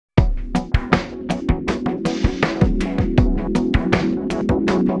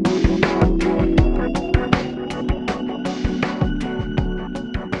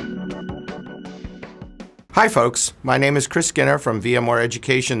Hi folks, my name is Chris Skinner from VMware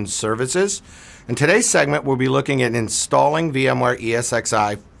Education Services. In today's segment we'll be looking at installing VMware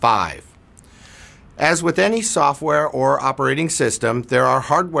ESXi 5. As with any software or operating system, there are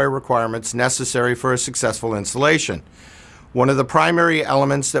hardware requirements necessary for a successful installation. One of the primary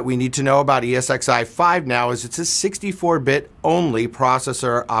elements that we need to know about ESXi 5 now is it's a 64-bit only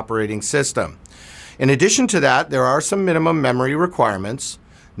processor operating system. In addition to that, there are some minimum memory requirements.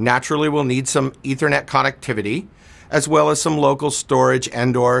 Naturally, we'll need some Ethernet connectivity, as well as some local storage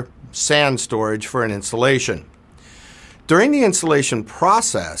and/or SAN storage for an installation. During the installation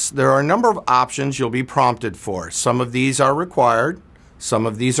process, there are a number of options you'll be prompted for. Some of these are required, some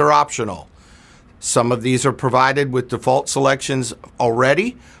of these are optional. Some of these are provided with default selections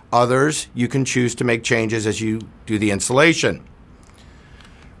already, others you can choose to make changes as you do the installation.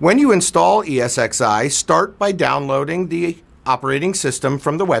 When you install ESXi, start by downloading the operating system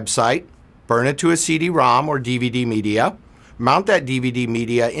from the website, burn it to a CD-ROM or DVD media, mount that DVD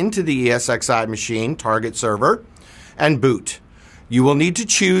media into the ESXi machine target server, and boot. You will need to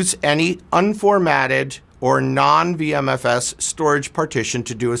choose any unformatted or non-VMFS storage partition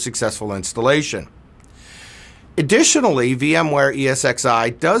to do a successful installation. Additionally, VMware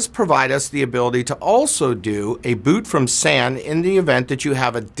ESXi does provide us the ability to also do a boot from SAN in the event that you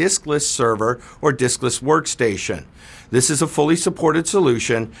have a diskless server or diskless workstation. This is a fully supported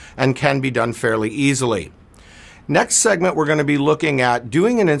solution and can be done fairly easily. Next segment, we're going to be looking at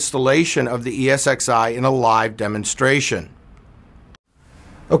doing an installation of the ESXi in a live demonstration.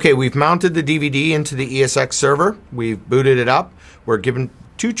 Okay, we've mounted the DVD into the ESX server. We've booted it up. We're given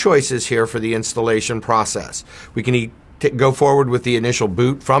two choices here for the installation process. We can go forward with the initial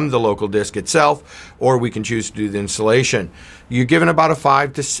boot from the local disk itself, or we can choose to do the installation. You're given about a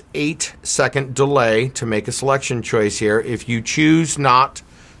 5 to 8 second delay to make a selection choice here. If you choose not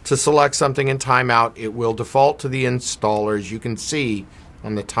to select something in timeout, it will default to the installer, as you can see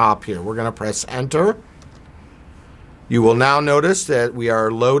on the top here. We're going to press enter. You will now notice that we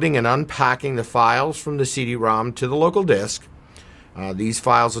are loading and unpacking the files from the CD-ROM to the local disk. These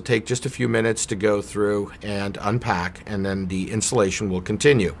files will take just a few minutes to go through and unpack, and then the installation will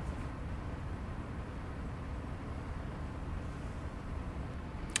continue.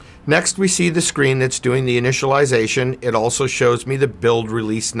 Next, we see the screen that's doing the initialization. It also shows me the build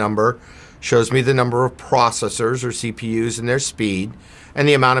release number, shows me the number of processors or CPUs and their speed, and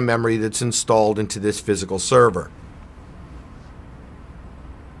the amount of memory that's installed into this physical server.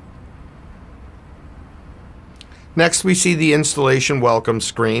 Next, we see the installation welcome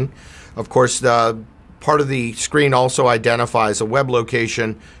screen. Of course, part of the screen also identifies a web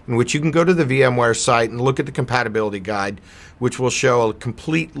location in which you can go to the VMware site and look at the compatibility guide, which will show a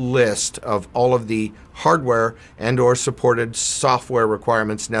complete list of all of the hardware and/or supported software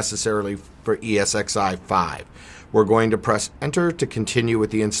requirements necessarily for ESXi 5. We're going to press enter to continue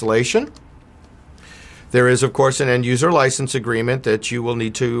with the installation. There is, of course, an end-user license agreement that you will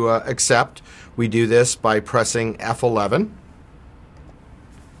need to accept. We do this by pressing F11.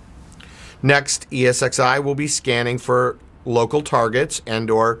 Next, ESXi will be scanning for local targets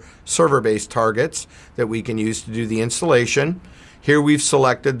and/or server-based targets that we can use to do the installation. Here we've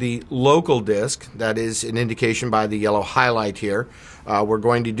selected the local disk. That is an indication by the yellow highlight here. We're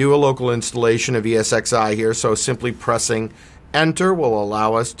going to do a local installation of ESXi here, so simply pressing enter will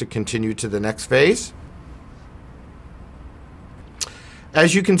allow us to continue to the next phase.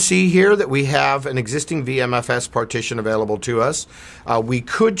 As you can see here that we have an existing VMFS partition available to us. We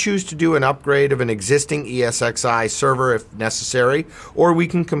could choose to do an upgrade of an existing ESXi server if necessary, or we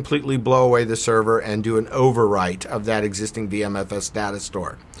can completely blow away the server and do an overwrite of that existing VMFS data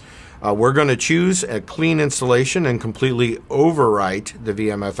store. We're going to choose a clean installation and completely overwrite the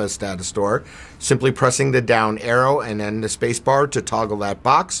VMFS data store. Simply pressing the down arrow and then the space bar to toggle that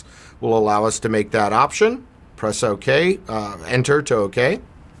box will allow us to make that option. Press OK, enter to OK.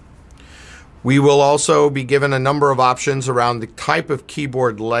 We will also be given a number of options around the type of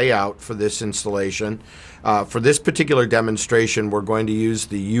keyboard layout for this installation. For this particular demonstration, we're going to use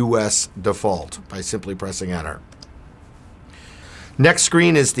the US default by simply pressing enter. Next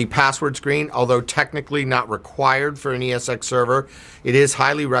screen is the password screen. Although technically not required for an ESX server, it is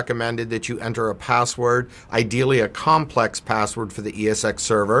highly recommended that you enter a password, ideally a complex password for the ESX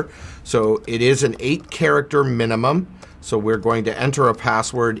server. So it is an 8-character minimum. So we're going to enter a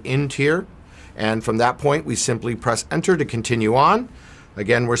password into here. And from that point, we simply press enter to continue on.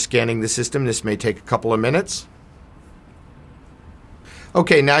 Again, we're scanning the system. This may take a couple of minutes.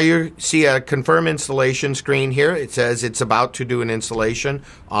 Okay, now you see a confirm installation screen here. It says it's about to do an installation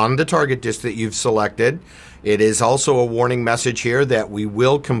on the target disk that you've selected. It is also a warning message here that we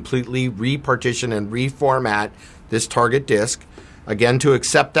will completely repartition and reformat this target disk. Again, to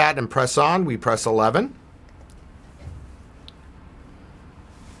accept that and press on, we press 11.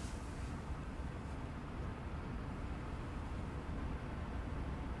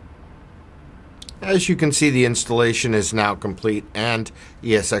 As you can see, the installation is now complete and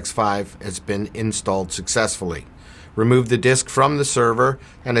ESXi has been installed successfully. Remove the disk from the server,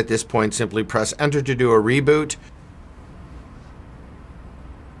 and at this point simply press enter to do a reboot.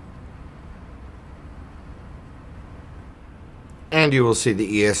 And you will see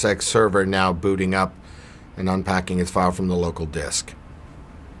the ESX server now booting up and unpacking its file from the local disk.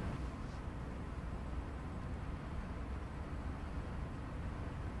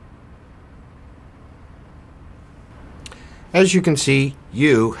 As you can see,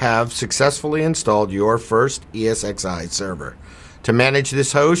 you have successfully installed your first ESXi server. To manage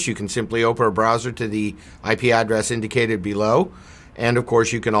this host, you can simply open a browser to the IP address indicated below. And of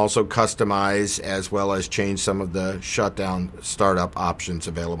course, you can also customize as well as change some of the shutdown startup options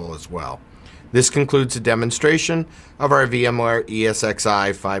available as well. This concludes the demonstration of our VMware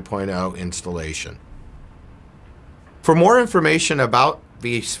ESXi 5.0 installation. For more information about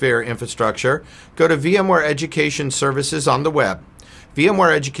vSphere infrastructure, go to VMware Education Services on the web.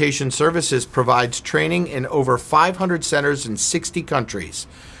 VMware Education Services provides training in over 500 centers in 60 countries.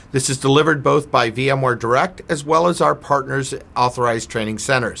 This is delivered both by VMware Direct as well as our partners' authorized training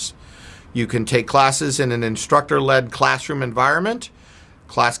centers. You can take classes in an instructor-led classroom environment.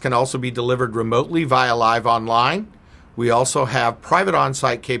 Class can also be delivered remotely via Live Online. We also have private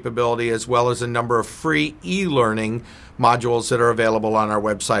on-site capability as well as a number of free e-learning modules that are available on our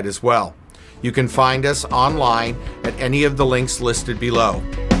website as well. You can find us online at any of the links listed below.